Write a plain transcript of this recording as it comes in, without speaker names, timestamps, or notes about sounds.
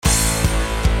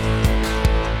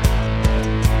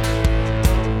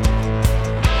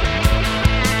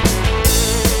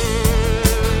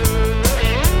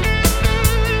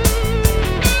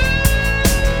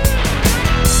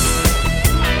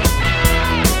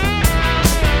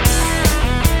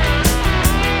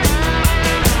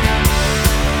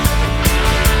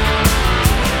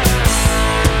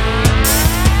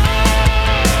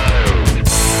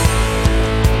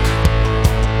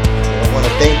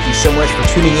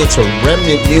tuning in to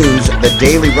Remnant News, the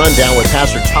daily rundown with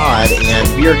Pastor Todd,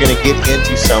 and we are going to get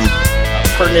into some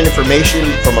pertinent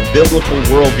information from a biblical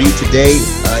worldview today.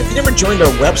 If you never joined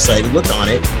our website, look on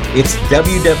it. It's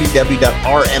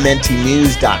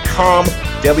www.rmntnews.com,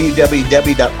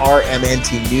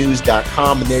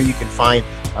 www.rmntnews.com, and there you can find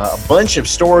a bunch of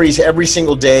stories every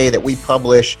single day that we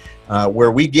publish where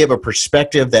we give a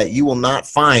perspective that you will not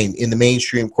find in the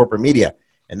mainstream corporate media.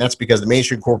 And that's because the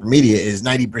mainstream corporate media is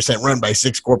 90% run by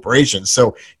 6 corporations.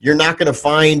 So you're not going to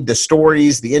find the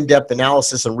stories, the in-depth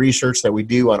analysis and research that we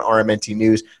do on RMNT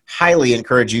News. Highly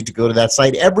encourage you to go to that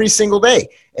site every single day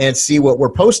and see what we're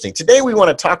posting. Today we want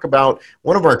to talk about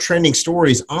one of our trending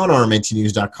stories on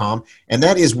rmntnews.com, and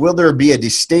that is, will there be a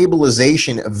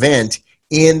destabilization event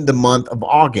in the month of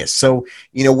August? So,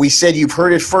 we said you've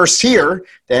heard it first here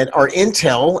that our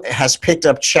intel has picked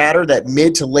up chatter that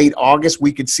mid to late August,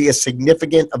 we could see a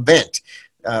significant event.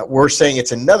 We're saying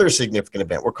it's another significant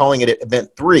event. We're calling it event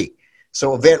 3.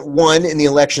 So event 1 in the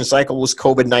election cycle was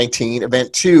COVID-19.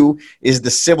 Event 2 is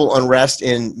the civil unrest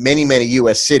in many, many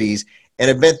U.S. cities. And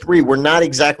event 3, we're not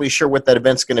exactly sure what that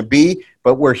event's going to be,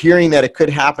 but we're hearing that it could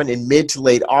happen in mid to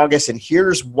late August. And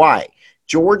here's why.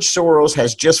 George Soros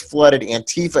has just flooded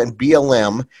Antifa and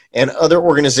BLM and other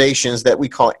organizations that we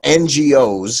call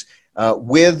NGOs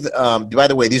with, by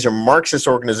the way, these are Marxist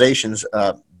organizations.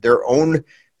 Their own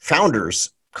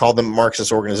founders call them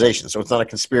Marxist organizations. So it's not a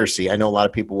conspiracy. I know a lot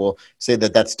of people will say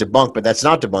that that's debunked, but that's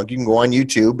not debunked. You can go on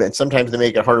YouTube, and sometimes they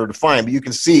make it harder to find, but you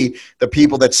can see the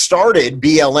people that started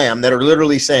BLM that are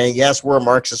literally saying, yes, we're a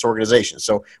Marxist organization.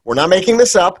 So we're not making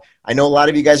this up. I know a lot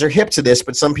of you guys are hip to this,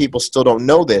 but some people still don't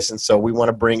know this, and so we want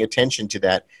to bring attention to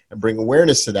that and bring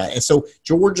awareness to that. And so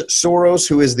George Soros,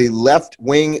 who is the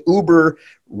left-wing, uber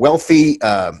wealthy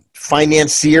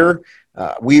financier,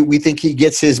 we think he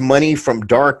gets his money from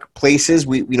dark places.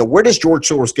 Where does George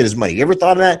Soros get his money? You ever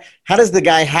thought of that? How does the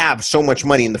guy have so much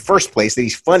money in the first place that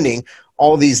he's funding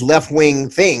all these left-wing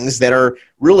things that are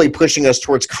really pushing us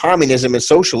towards communism and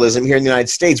socialism here in the United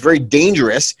States? Very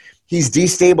dangerous. He's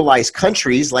destabilized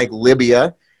countries like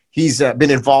Libya. He's been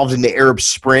involved in the Arab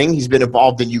Spring. He's been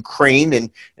involved in Ukraine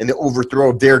and the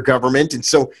overthrow of their government. And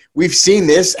so we've seen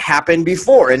this happen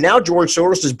before. And now George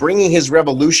Soros is bringing his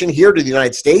revolution here to the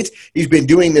United States. He's been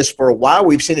doing this for a while.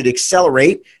 We've seen it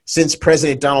accelerate since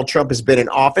President Donald Trump has been in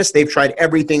office. They've tried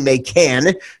everything they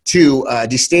can to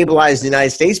destabilize the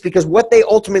United States, because what they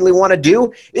ultimately want to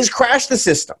do is crash the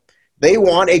system. They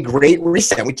want a great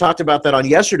reset. We talked about that on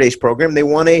yesterday's program. They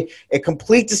want a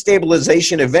complete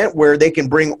destabilization event where they can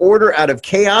bring order out of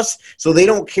chaos. So they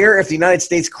don't care if the United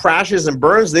States crashes and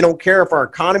burns. They don't care if our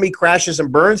economy crashes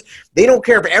and burns. They don't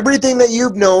care if everything that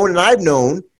you've known and I've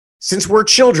known since we're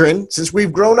children, since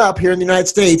we've grown up here in the United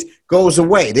States, goes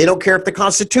away. They don't care if the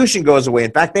Constitution goes away.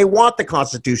 In fact, they want the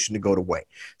Constitution to go away.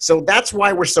 So that's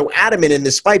why we're so adamant in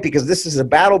this fight, because this is a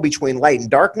battle between light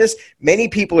and darkness. Many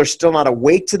people are still not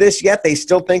awake to this yet. They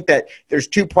still think that there's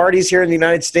 2 parties here in the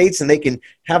United States and they can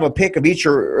have a pick of each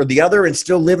or the other and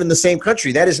still live in the same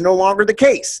country. That is no longer the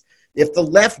case. If the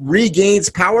left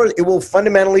regains power, it will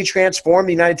fundamentally transform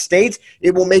the United States.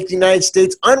 It will make the United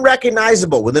States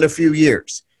unrecognizable within a few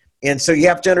years. And so you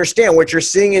have to understand what you're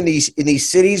seeing in these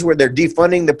cities where they're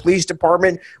defunding the police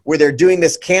department, where they're doing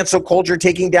this cancel culture,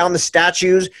 taking down the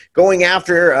statues, going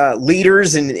after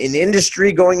leaders in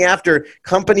industry, going after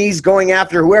companies, going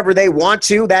after whoever they want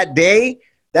to that day.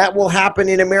 That will happen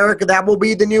in America. That will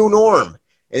be the new norm.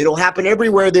 And it'll happen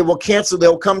everywhere. They will cancel.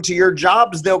 They'll come to your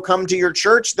jobs. They'll come to your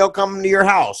church. They'll come to your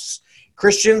house.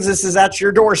 Christians, this is at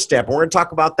your doorstep. We're going to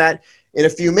talk about that in a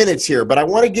few minutes here, but I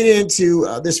want to get into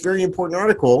this very important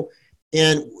article.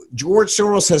 And George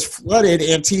Soros has flooded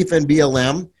Antifa and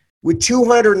BLM with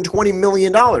 $220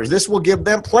 million. This will give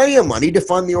them plenty of money to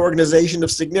fund the organization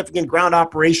of significant ground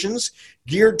operations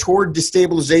geared toward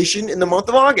destabilization in the month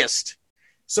of August.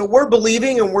 So we're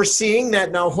believing and we're seeing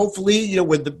that now, hopefully,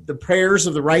 with the prayers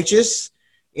of the righteous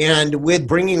and with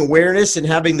bringing awareness and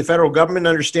having the federal government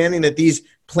understanding that these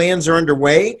plans are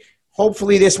underway,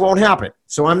 hopefully this won't happen.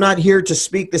 So I'm not here to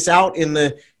speak this out in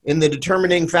the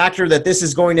determining factor that this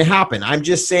is going to happen. I'm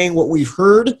just saying what we've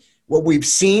heard, what we've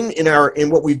seen in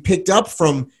what we've picked up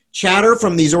from chatter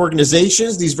from these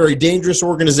organizations, these very dangerous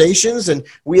organizations, and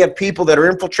we have people that are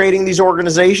infiltrating these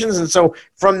organizations. And so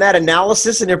from that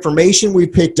analysis and information we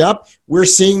picked up, we're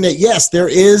seeing that, yes, there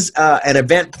is an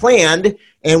event planned,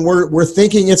 and we're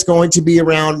thinking it's going to be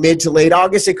around mid to late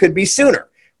August. It could be sooner.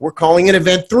 We're calling it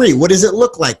Event 3. What does it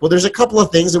look like? Well, there's a couple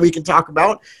of things that we can talk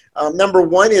about. Number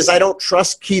one is I don't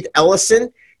trust Keith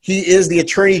Ellison. He is the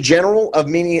Attorney General of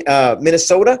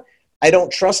Minnesota. I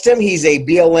don't trust him. He's a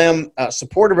BLM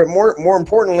supporter, but more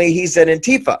importantly, he's an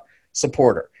Antifa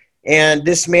supporter. And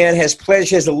this man has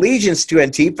pledged his allegiance to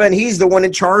Antifa, and he's the one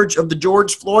in charge of the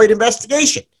George Floyd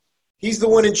investigation. He's the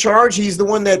one in charge. He's the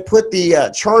one that put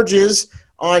the charges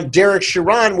on Derek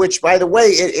Chauvin, which, by the way,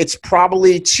 it's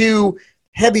probably too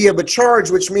heavy of a charge,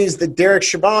 which means that Derek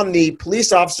Chauvin, the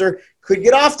police officer, could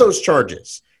get off those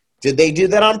charges. Did they do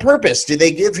that on purpose? Did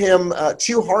they give him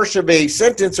too harsh of a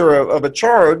sentence or of a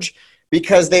charge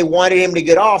because they wanted him to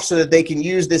get off so that they can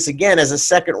use this again as a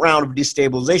second round of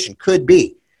destabilization? Could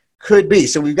be. Could be.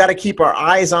 So we've got to keep our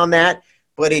eyes on that.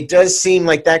 But it does seem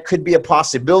like that could be a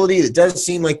possibility. It does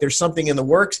seem like there's something in the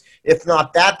works. If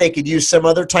not that, they could use some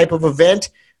other type of event.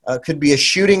 Could be a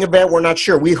shooting event. We're not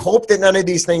sure. We hope that none of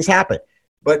these things happen.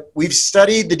 But we've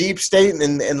studied the deep state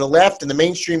and the left and the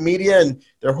mainstream media and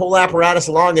their whole apparatus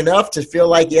long enough to feel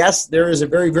like, yes, there is a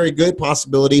very, very good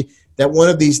possibility that one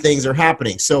of these things are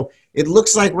happening. So it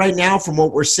looks like right now, from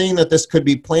what we're seeing, that this could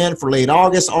be planned for late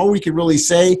August. All we could really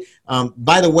say,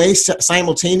 by the way,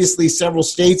 simultaneously, several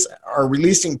states are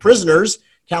releasing prisoners.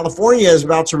 California is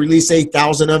about to release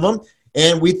 8,000 of them,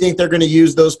 and we think they're going to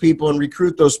use those people and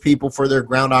recruit those people for their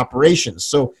ground operations.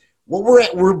 So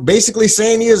what we're basically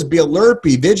saying is be alert,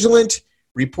 be vigilant,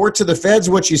 report to the feds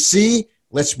what you see.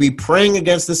 Let's be praying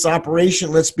against this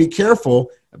operation. Let's be careful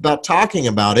about talking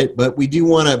about it, but we do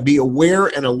want to be aware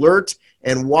and alert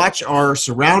and watch our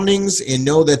surroundings and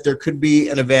know that there could be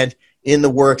an event in the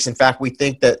works. In fact, we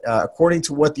think that according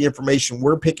to what the information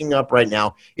we're picking up right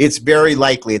now, it's very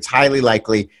likely, it's highly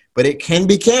likely, but it can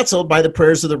be canceled by the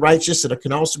prayers of the righteous, and it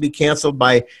can also be canceled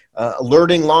by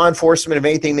alerting law enforcement of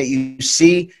anything that you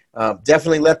see.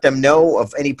 Definitely let them know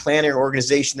of any planning or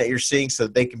organization that you're seeing so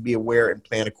that they can be aware and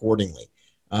plan accordingly.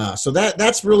 So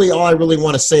that's really all I really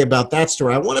want to say about that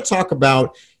story. I want to talk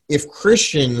about if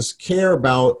Christians care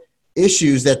about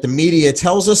issues that the media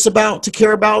tells us about to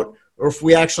care about, or if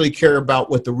we actually care about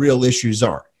what the real issues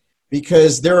are.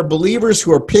 Because there are believers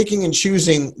who are picking and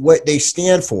choosing what they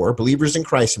stand for, believers in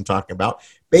Christ I'm talking about,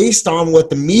 based on what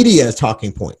the media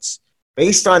talking points.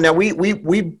 Based on, now we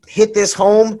hit this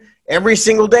home every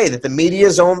single day, that the media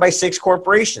is owned by 6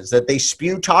 corporations, that they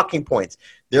spew talking points.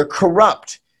 They're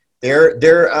corrupt.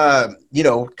 They're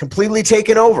completely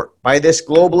taken over by this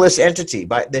globalist entity.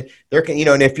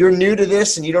 And if you're new to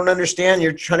this and you don't understand,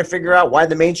 you're trying to figure out why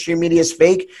the mainstream media is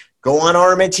fake, go on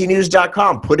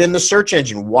rmntnews.com, put in the search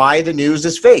engine why the news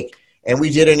is fake. And we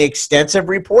did an extensive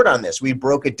report on this. We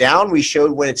broke it down. We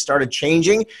showed when it started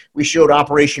changing. We showed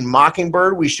Operation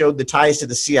Mockingbird. We showed the ties to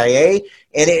the CIA.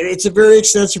 And it's a very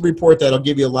extensive report that'll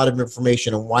give you a lot of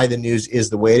information on why the news is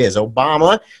the way it is.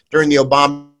 Obama, during the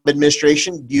Obama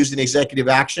administration, used an executive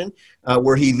action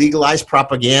where he legalized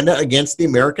propaganda against the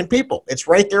American people. It's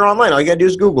right there online. All you got to do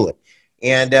is Google it.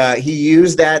 And he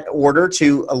used that order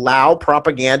to allow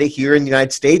propaganda here in the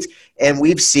United States. And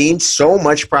we've seen so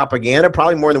much propaganda,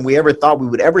 probably more than we ever thought we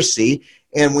would ever see.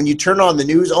 And when you turn on the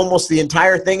news, almost the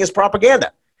entire thing is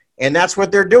propaganda. And that's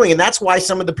what they're doing. And that's why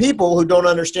some of the people who don't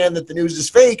understand that the news is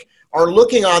fake are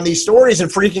looking on these stories and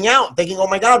freaking out, thinking, oh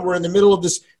my God, we're in the middle of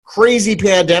this crazy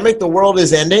pandemic. The world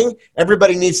is ending.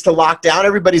 Everybody needs to lock down.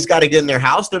 Everybody's got to get in their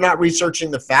house. They're not researching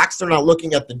the facts. They're not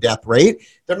looking at the death rate.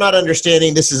 They're not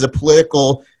understanding this is a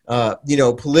political,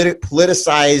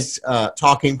 politicized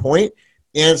talking point.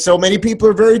 And so many people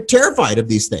are very terrified of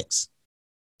these things.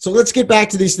 So let's get back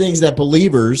to these things that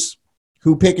believers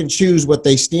who pick and choose what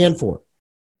they stand for.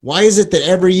 Why is it that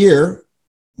every year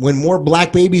when more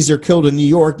black babies are killed in New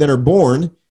York than are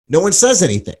born, no one says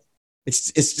anything?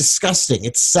 It's disgusting.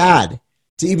 It's sad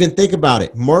to even think about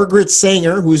it. Margaret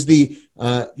Sanger, who's the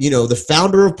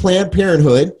founder of Planned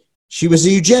Parenthood, she was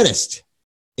a eugenist.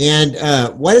 And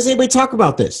why does anybody talk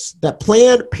about this? That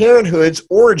Planned Parenthood's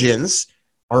origins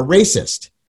are racist.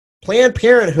 Planned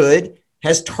Parenthood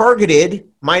has targeted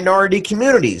minority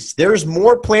communities. There's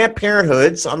more Planned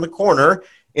Parenthoods on the corner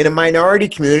in a minority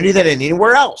community than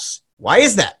anywhere else. Why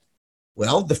is that?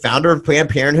 Well, the founder of Planned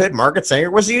Parenthood, Margaret Sanger,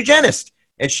 was a eugenist,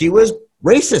 and she was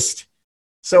racist.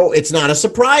 So it's not a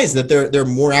surprise that there are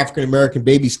more African-American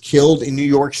babies killed in New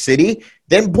York City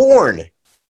than born.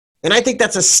 And I think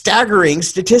that's a staggering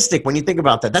statistic when you think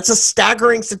about that. That's a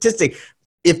staggering statistic.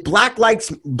 If Black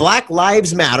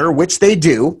Lives Matter, which they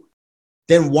do,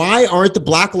 then why aren't the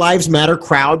Black Lives Matter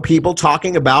crowd people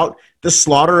talking about the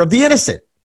slaughter of the innocent,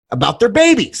 about their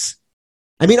babies?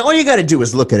 I mean, all you got to do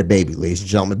is look at a baby, ladies and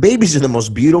gentlemen. Babies are the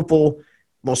most beautiful,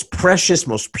 most precious,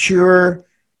 most pure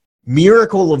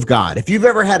miracle of God. If you've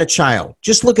ever had a child,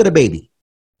 just look at a baby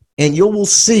and you will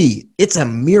see it's a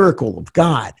miracle of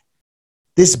God.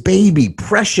 This baby,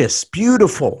 precious,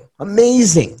 beautiful,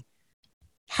 amazing.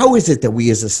 How is it that we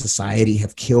as a society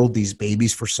have killed these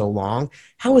babies for so long?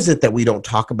 How is it that we don't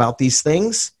talk about these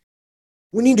things?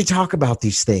 We need to talk about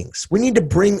these things. We need to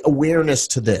bring awareness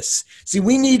to this. See,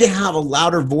 we need to have a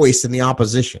louder voice than the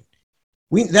opposition.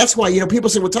 That's why, people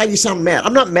say, well, Todd, you sound mad.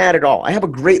 I'm not mad at all. I have a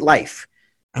great life.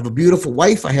 I have a beautiful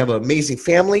wife. I have an amazing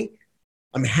family.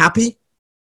 I'm happy.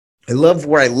 I love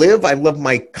where I live. I love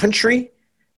my country.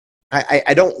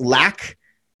 I don't lack.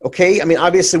 Okay. I mean,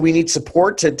 obviously we need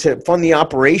support to fund the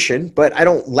operation, but I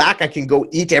don't lack. I can go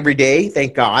eat every day.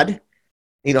 Thank God.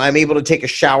 I'm able to take a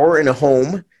shower in a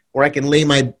home where I can lay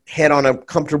my head on a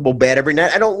comfortable bed every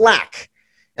night. I don't lack.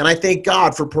 And I thank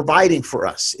God for providing for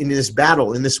us in this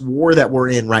battle, in this war that we're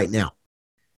in right now.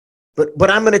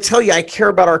 But I'm going to tell you, I care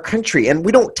about our country, and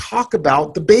we don't talk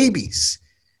about the babies.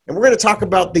 And we're going to talk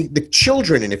about the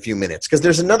children in a few minutes, because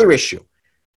there's another issue.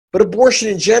 But abortion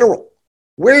in general,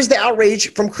 where's the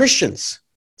outrage from Christians?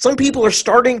 Some people are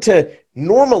starting to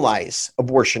normalize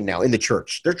abortion now in the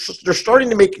church. They're starting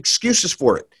to make excuses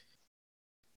for it.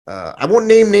 I won't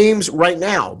name names right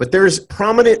now, but there's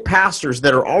prominent pastors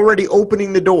that are already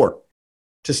opening the door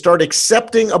to start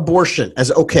accepting abortion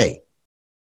as okay.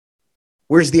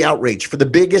 Where's the outrage for the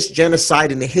biggest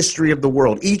genocide in the history of the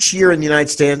world? Each year in the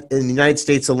United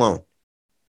States alone,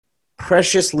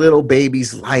 precious little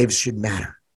babies' lives should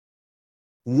matter.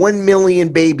 1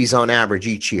 million babies on average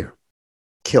each year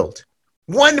killed.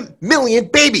 1 million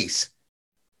babies.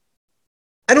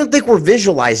 I don't think we're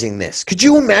visualizing this. Could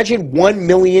you imagine 1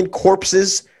 million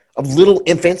corpses of little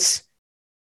infants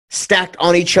stacked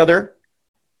on each other?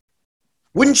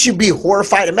 Wouldn't you be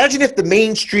horrified? Imagine if the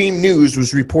mainstream news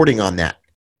was reporting on that.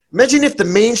 Imagine if the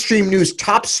mainstream news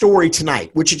top story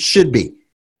tonight, which it should be,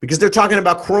 because they're talking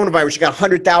about coronavirus, you got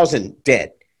 100,000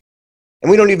 dead.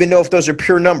 And we don't even know if those are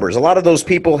pure numbers. A lot of those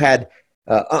people had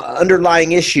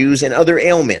underlying issues and other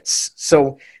ailments.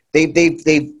 So they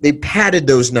padded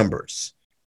those numbers.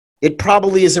 It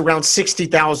probably is around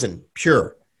 60,000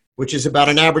 pure, which is about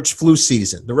an average flu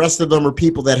season. The rest of them are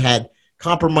people that had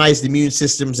compromised immune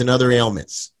systems and other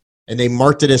ailments. And they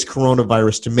marked it as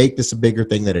coronavirus to make this a bigger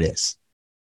thing than it is.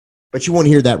 But you won't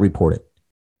hear that reported.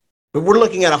 But we're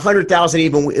looking at 100,000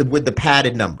 even with the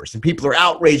padded numbers. And people are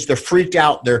outraged. They're freaked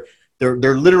out. They're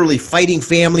literally fighting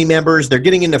family members. They're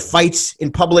getting into fights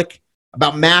in public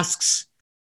about masks.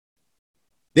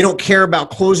 They don't care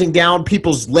about closing down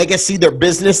people's legacy, their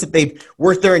business that they've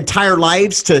worked their entire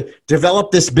lives to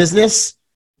develop this business.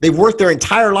 They've worked their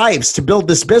entire lives to build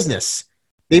this business.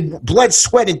 They've blood,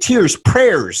 sweat, and tears,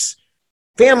 prayers,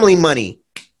 family money,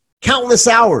 countless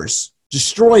hours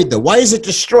destroyed though. Why is it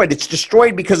destroyed? It's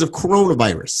destroyed because of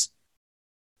coronavirus.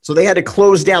 So they had to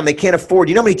close down. They can't afford.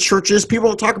 You know how many churches, people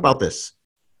don't talk about this.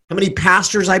 How many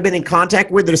pastors I've been in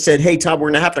contact with that have said, hey, Todd, we're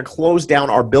going to have to close down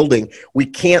our building. We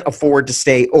can't afford to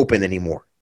stay open anymore.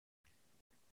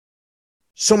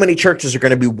 So many churches are going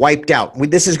to be wiped out.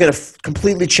 This is going to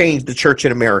completely change the church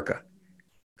in America.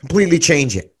 Completely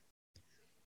change it.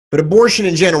 But abortion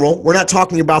in general, we're not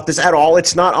talking about this at all.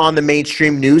 It's not on the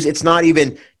mainstream news. It's not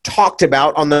even talked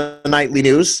about on the nightly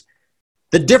news.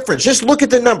 The difference, just look at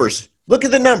the numbers. Look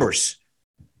at the numbers.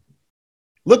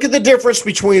 Look at the difference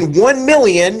between 1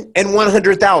 million and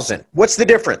 100,000. What's the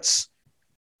difference?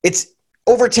 It's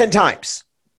over 10 times.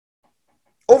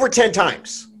 Over 10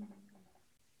 times.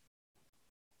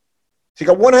 So you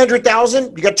got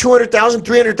 100,000, you got 200,000,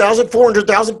 300,000,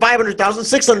 400,000, 500,000,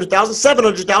 600,000,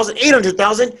 700,000,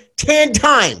 800,000, 10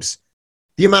 times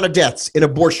the amount of deaths in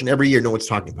abortion every year. No one's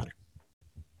talking about it.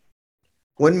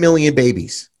 1 million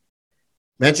babies.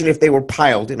 Imagine if they were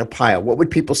piled in a pile. What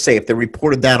would people say if they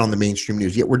reported that on the mainstream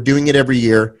news? Yet we're doing it every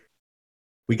year.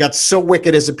 We got so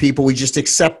wicked as a people, we just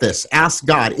accept this. Ask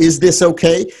God, is this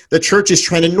okay? The church is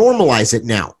trying to normalize it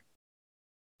now.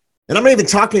 And I'm not even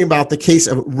talking about the case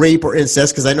of rape or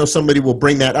incest, because I know somebody will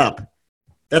bring that up.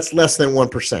 That's less than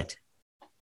 1%.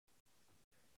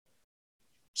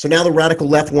 So now the radical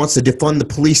left wants to defund the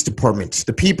police department,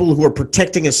 the people who are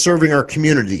protecting and serving our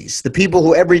communities, the people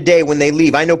who every day when they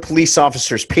leave, I know police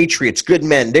officers, patriots, good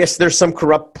men. There's some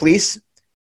corrupt police,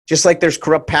 just like there's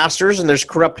corrupt pastors and there's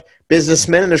corrupt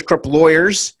businessmen and there's corrupt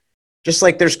lawyers, just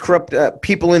like there's corrupt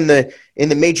people in the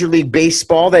Major League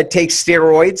Baseball that take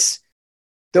steroids.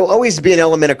 There'll always be an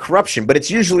element of corruption, but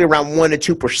it's usually around 1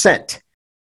 to 2%.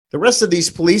 The rest of these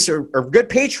police are good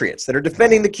patriots that are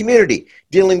defending the community,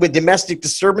 dealing with domestic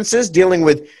disturbances, dealing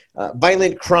with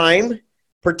violent crime,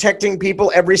 protecting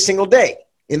people every single day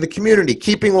in the community,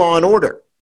 keeping law and order.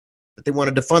 But they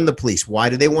want to defund the police. Why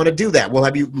do they want to do that? Well,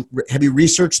 have you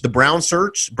researched the brown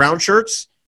shirts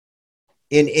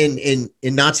in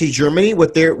Nazi Germany?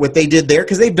 What they did there?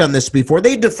 Because they've done this before.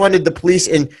 They defunded the police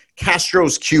in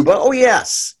Castro's Cuba. Oh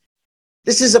yes.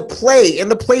 This is a play in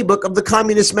the playbook of the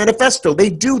Communist Manifesto.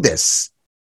 They do this.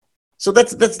 So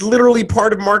that's literally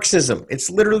part of Marxism.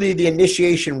 It's literally the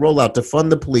initiation rollout to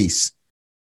fund the police.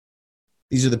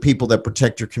 These are the people that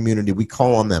protect your community. We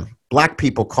call on them. Black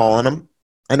people call on them.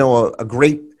 I know a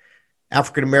great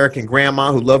African-American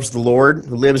grandma who loves the Lord,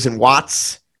 who lives in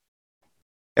Watts.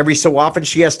 Every so often,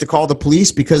 she has to call the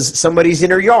police because somebody's in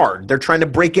her yard. They're trying to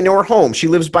break into her home. She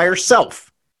lives by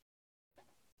herself.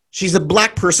 She's a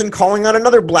black person calling on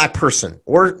another black person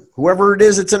or whoever it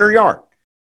is that's in her yard.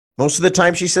 Most of the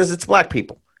time, she says it's black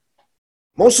people.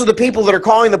 Most of the people that are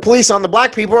calling the police on the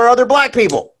black people are other black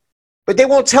people. But they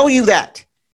won't tell you that.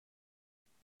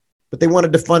 But they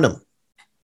want to defund them.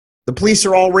 The police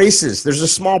are all races. There's a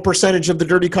small percentage of the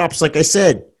dirty cops, like I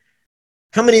said.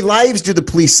 How many lives do the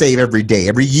police save every day,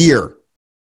 every year?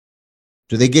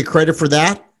 Do they get credit for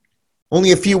that?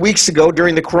 Only a few weeks ago,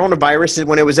 during the coronavirus,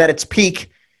 when it was at its peak,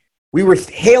 we were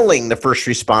hailing the first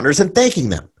responders and thanking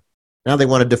them. Now they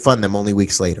want to defund them only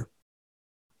weeks later.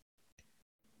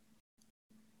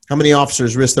 How many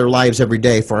officers risk their lives every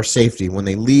day for our safety when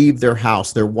they leave their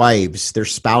house, their wives, their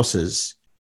spouses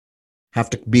have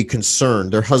to be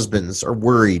concerned, their husbands are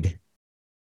worried.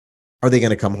 Are they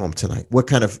going to come home tonight? What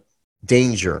kind of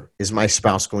danger is my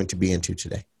spouse going to be into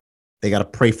today? They got to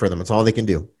pray for them. That's all they can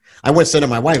do. I once said to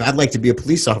my wife, I'd like to be a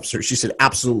police officer. She said,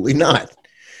 absolutely not.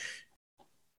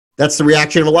 That's the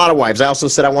reaction of a lot of wives. I also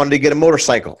said I wanted to get a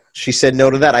motorcycle. She said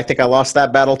no to that. I think I lost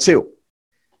that battle too.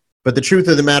 But the truth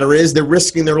of the matter is they're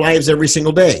risking their lives every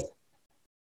single day.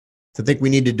 To think we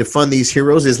need to defund these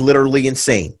heroes is literally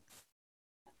insane.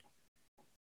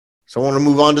 So I want to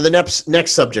move on to the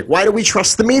next subject. Why do we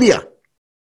trust the media?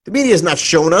 The media has not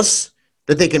shown us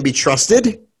that they can be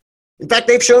trusted. In fact,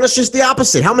 they've shown us just the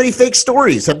opposite. How many fake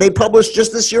stories have they published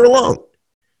just this year alone?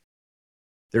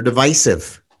 They're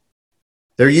divisive.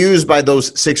 They're used by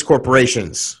those 6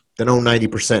 corporations that own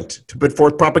 90% to put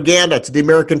forth propaganda to the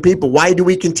American people. Why do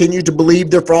we continue to believe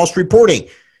their false reporting?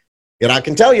 Yet I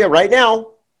can tell you right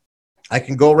now, I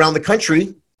can go around the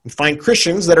country and find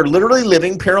Christians that are literally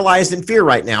living paralyzed in fear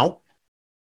right now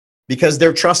because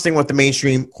they're trusting what the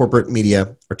mainstream corporate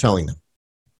media are telling them.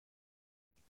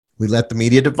 We let the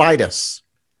media divide us.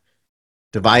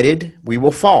 Divided, we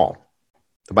will fall.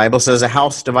 The Bible says a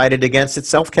house divided against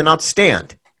itself cannot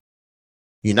stand.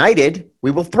 United, we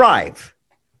will thrive.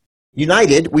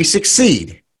 United, we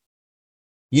succeed.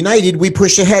 United, we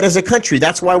push ahead as a country.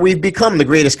 That's why we've become the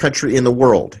greatest country in the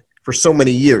world for so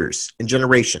many years and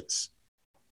generations.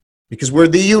 Because we're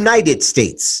the United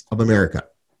States of America.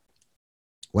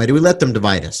 Why do we let them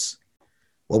divide us?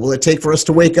 What will it take for us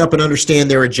to wake up and understand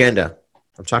their agenda?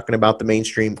 I'm talking about the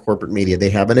mainstream corporate media. They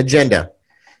have an agenda.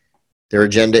 Their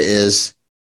agenda is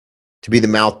to be the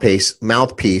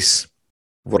mouthpiece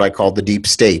of what I call the deep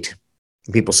state.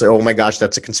 And people say, oh my gosh,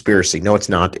 that's a conspiracy. No, it's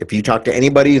not. If you talk to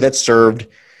anybody that's served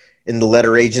in the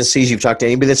letter agencies, you've talked to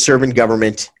anybody that's served in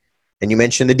government, and you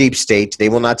mention the deep state, they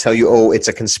will not tell you, oh, it's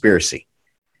a conspiracy.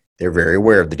 They're very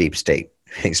aware of the deep state,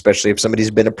 especially if somebody's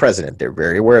been a president. They're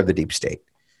very aware of the deep state.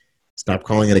 Stop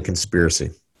calling it a conspiracy.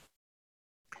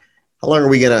 How long are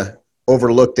we going to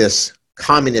overlook this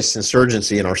communist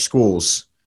insurgency in our schools,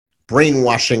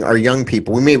 brainwashing our young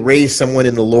people? We may raise someone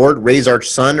in the Lord, raise our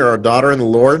son or our daughter in the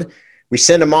Lord. We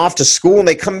send them off to school and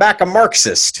they come back a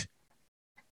Marxist.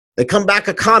 They come back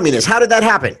a communist. How did that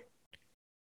happen?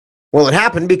 Well, it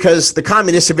happened because the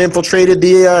communists have infiltrated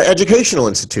the educational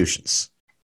institutions.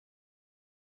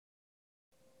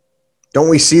 Don't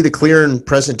we see the clear and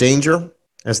present danger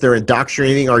as they're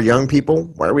indoctrinating our young people?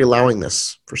 Why are we allowing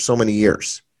this for so many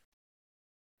years?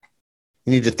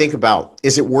 You need to think about,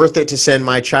 is it worth it to send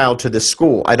my child to this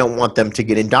school? I don't want them to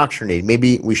get indoctrinated.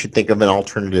 Maybe we should think of an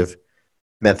alternative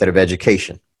method of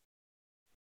education.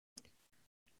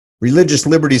 Religious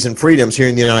liberties and freedoms here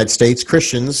in the United States,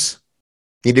 Christians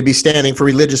need to be standing for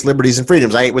religious liberties and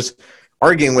freedoms. I was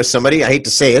arguing with somebody, I hate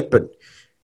to say it, but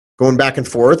going back and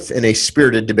forth in a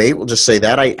spirited debate, we'll just say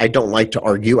that. I don't like to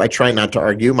argue. I try not to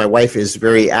argue. My wife is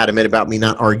very adamant about me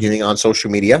not arguing on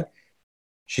social media.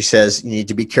 She says, you need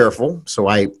to be careful. So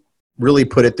I really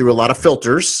put it through a lot of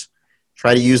filters,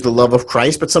 try to use the love of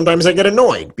Christ, but sometimes I get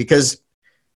annoyed because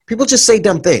people just say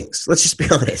dumb things. Let's just be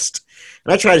honest.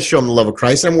 And I try to show them the love of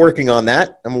Christ. I'm working on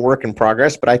that. I'm a work in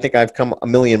progress, but I think I've come a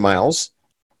million miles.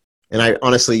 And I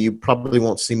honestly, you probably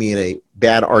won't see me in a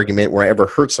bad argument where I ever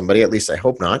hurt somebody. At least I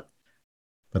hope not.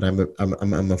 But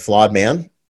I'm a flawed man,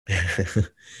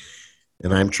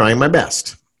 and I'm trying my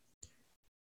best.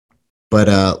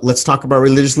 But let's talk about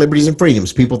religious liberties and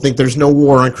freedoms. People think there's no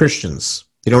war on Christians.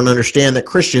 They don't understand that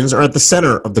Christians are at the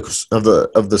center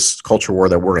of this culture war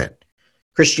that we're in.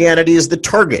 Christianity is the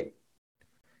target.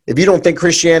 If you don't think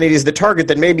Christianity is the target,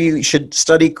 then maybe you should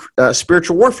study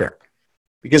spiritual warfare.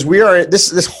 because we are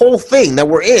this whole thing that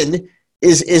we're in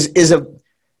is a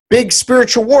big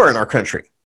spiritual war in our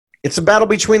country. It's a battle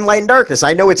between light and darkness.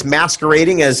 I know it's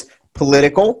masquerading as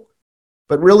political,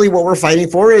 but really what we're fighting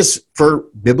for is for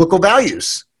biblical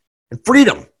values and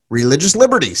freedom, religious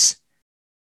liberties.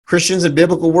 Christians and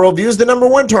biblical worldview is the number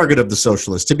one target of the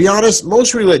socialists. To be honest,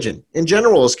 most religion in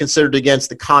general is considered against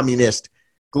the communist,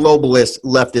 globalist,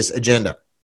 leftist agenda.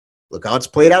 Look how it's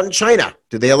played out in China.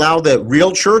 Do they allow the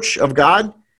real church of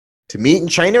God to meet in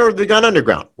China, or have they gone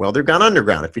underground? Well, they've gone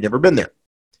underground if you've never been there.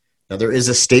 Now, there is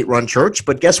a state-run church,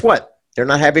 but guess what? They're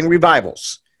not having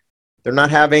revivals. They're not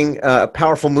having a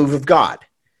powerful move of God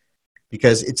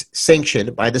because it's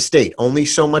sanctioned by the state. Only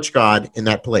so much God in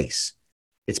that place.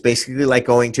 It's basically like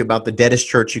going to about the deadest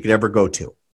church you could ever go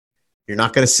to. You're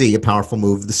not going to see a powerful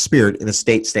move of the Spirit in a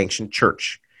state-sanctioned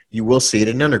church. You will see it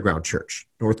in an underground church.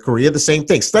 North Korea, the same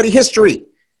thing. Study history.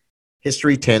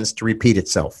 History tends to repeat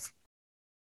itself.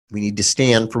 We need to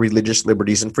stand for religious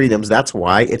liberties and freedoms. That's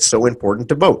why it's so important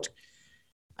to vote.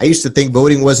 I used to think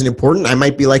voting wasn't important. I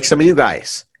might be like some of you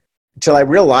guys until I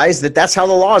realized that that's how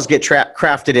the laws get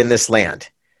crafted in this land.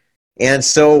 And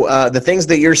so the things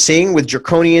that you're seeing with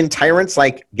draconian tyrants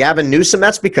like Gavin Newsom,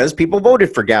 that's because people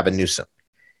voted for Gavin Newsom.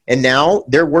 And now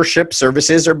their worship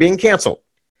services are being canceled.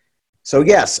 So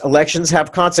yes, elections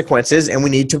have consequences, and we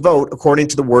need to vote according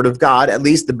to the Word of God, at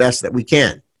least the best that we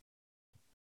can.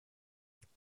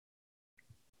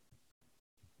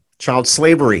 Child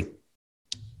slavery.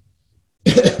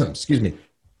 Excuse me.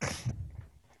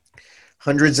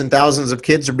 Hundreds and thousands of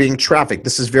kids are being trafficked.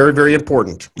 This is very, very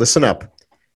important. Listen up.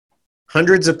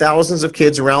 Hundreds of thousands of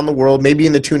kids around the world, maybe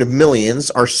in the tune of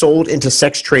millions, are sold into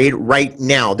sex trade right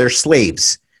now. They're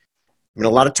slaves. I mean, a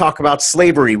lot of talk about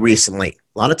slavery recently.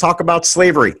 A lot of talk about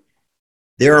slavery.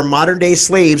 There are modern-day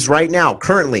slaves right now.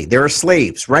 Currently, there are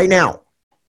slaves right now.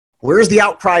 Where's the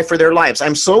outcry for their lives?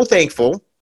 I'm so thankful.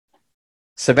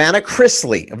 Savannah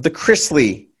Chrisley of the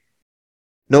Chrisley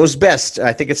Knows Best.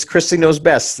 I think it's Chrisley Knows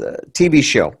Best TV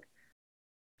show.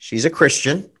 She's a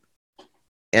Christian.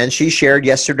 And she shared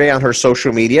yesterday on her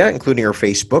social media, including her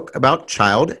Facebook, about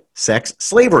child sex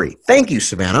slavery. Thank you,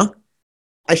 Savannah.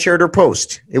 I shared her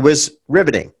post. It was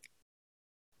riveting.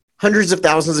 Hundreds of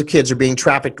thousands of kids are being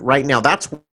trafficked right now. That's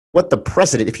what the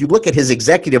president, if you look at his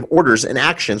executive orders and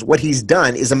actions, what he's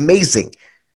done is amazing.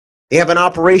 They have an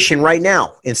operation right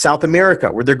now in South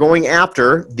America where they're going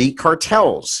after the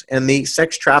cartels and the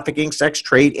sex trafficking, sex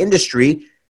trade industry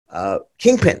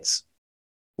kingpins.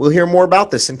 We'll hear more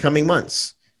about this in coming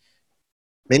months.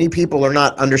 Many people are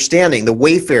not understanding the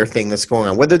Wayfair thing that's going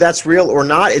on. Whether that's real or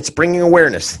not, it's bringing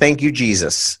awareness. Thank you,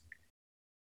 Jesus.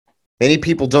 Many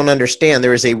people don't understand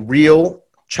there is a real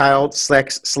child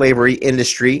sex slavery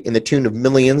industry in the tune of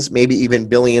millions, maybe even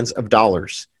billions of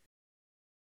dollars.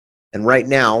 And right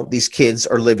now, these kids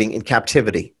are living in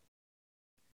captivity.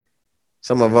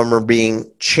 Some of them are being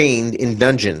chained in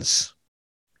dungeons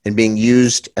and being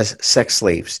used as sex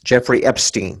slaves. Jeffrey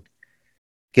Epstein,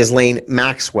 Ghislaine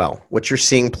Maxwell, what you're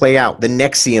seeing play out, the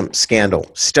Nexium scandal,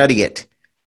 study it.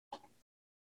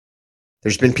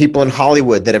 There's been people in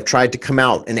Hollywood that have tried to come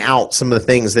out and out some of the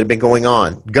things that have been going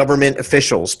on. Government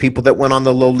officials, people that went on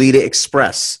the Lolita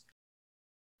Express,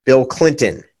 Bill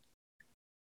Clinton,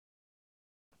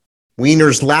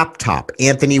 Weiner's laptop,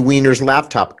 Anthony Weiner's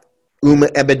laptop, Uma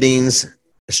Abedin's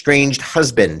estranged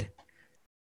husband,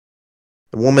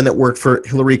 the woman that worked for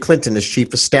Hillary Clinton as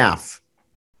chief of staff.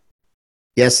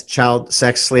 Yes, child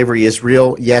sex slavery is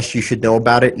real. Yes, you should know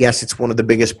about it. Yes, it's one of the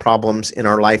biggest problems in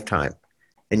our lifetime.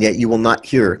 And yet you will not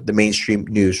hear the mainstream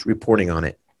news reporting on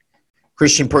it.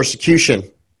 Christian persecution.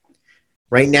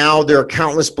 Right now, there are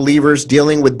countless believers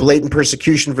dealing with blatant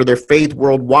persecution for their faith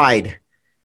worldwide.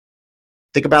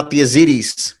 Think about the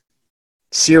Yazidis,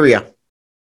 Syria.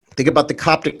 Think about the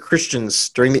Coptic Christians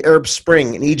during the Arab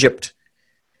Spring in Egypt.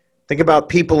 Think about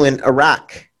people in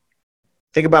Iraq.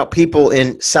 Think about people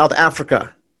in South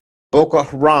Africa, Boko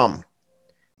Haram,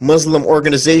 Muslim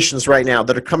organizations right now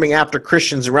that are coming after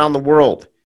Christians around the world.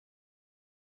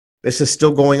 This is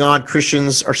still going on.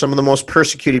 Christians are some of the most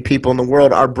persecuted people in the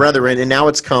world, our brethren, and now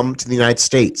it's come to the United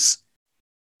States.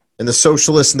 And the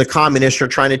socialists and the communists are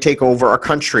trying to take over our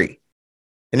country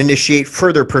and initiate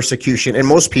further persecution, and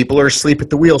most people are asleep at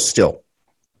the wheel still.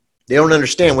 They don't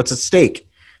understand what's at stake.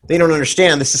 They don't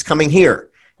understand this is coming here.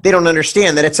 They don't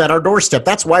understand that it's at our doorstep.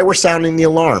 That's why we're sounding the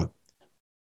alarm.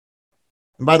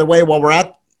 And by the way, while we're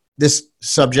at this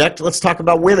subject, let's talk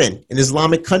about women in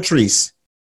Islamic countries.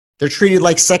 They're treated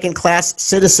like second-class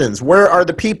citizens. Where are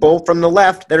the people from the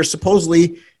left that are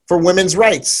supposedly for women's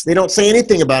rights? They don't say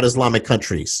anything about Islamic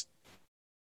countries.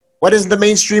 Why doesn't the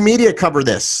mainstream media cover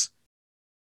this?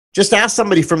 Just ask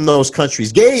somebody from those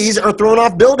countries. Gays are thrown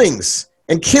off buildings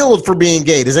and killed for being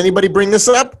gay. Does anybody bring this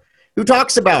up? Who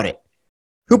talks about it?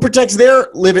 Who protects their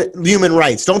human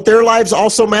rights? Don't their lives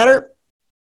also matter?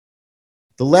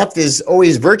 The left is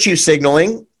always virtue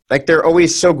signaling, like they're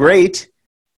always so great,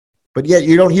 but yet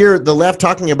you don't hear the left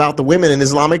talking about the women in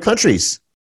Islamic countries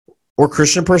or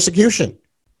Christian persecution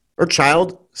or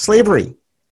child slavery.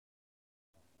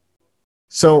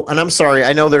 So, and I'm sorry,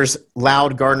 I know there's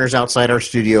loud gardeners outside our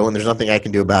studio and there's nothing I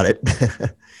can do about it.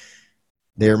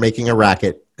 They're making a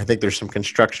racket. I think there's some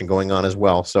construction going on as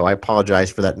well. So I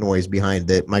apologize for that noise behind.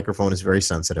 The microphone is very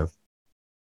sensitive.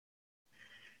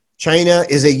 China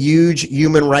is a huge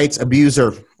human rights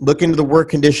abuser. Look into the work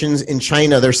conditions in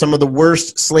China. They're some of the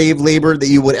worst slave labor that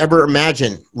you would ever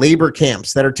imagine. Labor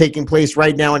camps that are taking place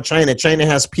right now in China. China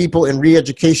has people in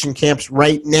re-education camps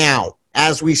right now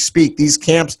as we speak. These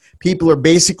camps, people are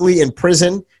basically in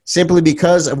prison simply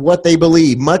because of what they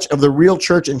believe. Much of the real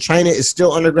church in China is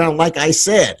still underground, like I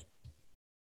said.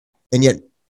 And yet,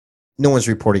 no one's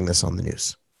reporting this on the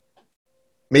news.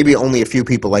 Maybe only a few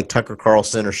people like Tucker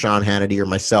Carlson or Sean Hannity or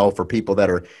myself or people that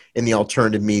are in the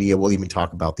alternative media will even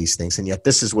talk about these things. And yet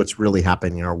this is what's really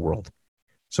happening in our world.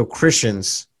 So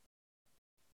Christians,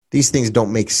 these things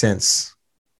don't make sense.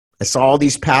 I saw all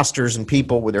these pastors and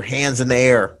people with their hands in the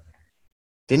air.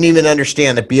 Didn't even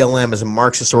understand that BLM is a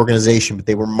Marxist organization, but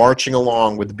they were marching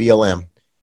along with the BLM.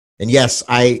 And yes,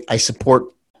 I support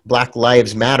Black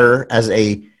Lives Matter as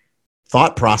a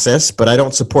thought process, but I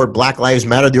don't support Black Lives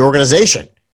Matter, the organization.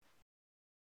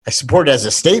 I support it as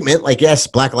a statement, like, yes,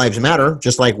 Black Lives Matter,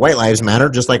 just like white lives matter,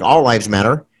 just like all lives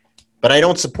matter. But I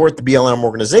don't support the BLM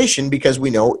organization because we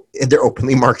know they're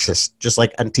openly Marxist, just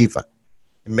like Antifa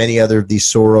and many other of these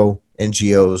Soros,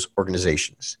 NGOs,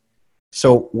 organizations.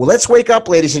 So let's wake up,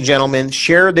 ladies and gentlemen.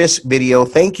 Share this video.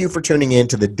 Thank you for tuning in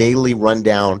to the Daily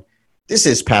Rundown. This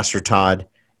is Pastor Todd.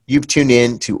 You've tuned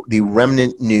in to the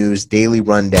Remnant News Daily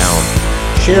Rundown.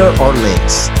 Share our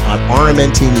links on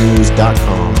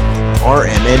rmntnews.com.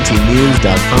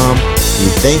 rmntnews.com. We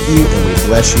thank you and we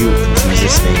bless you in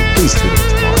Jesus' name. Please tune in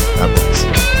tomorrow. God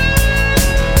bless.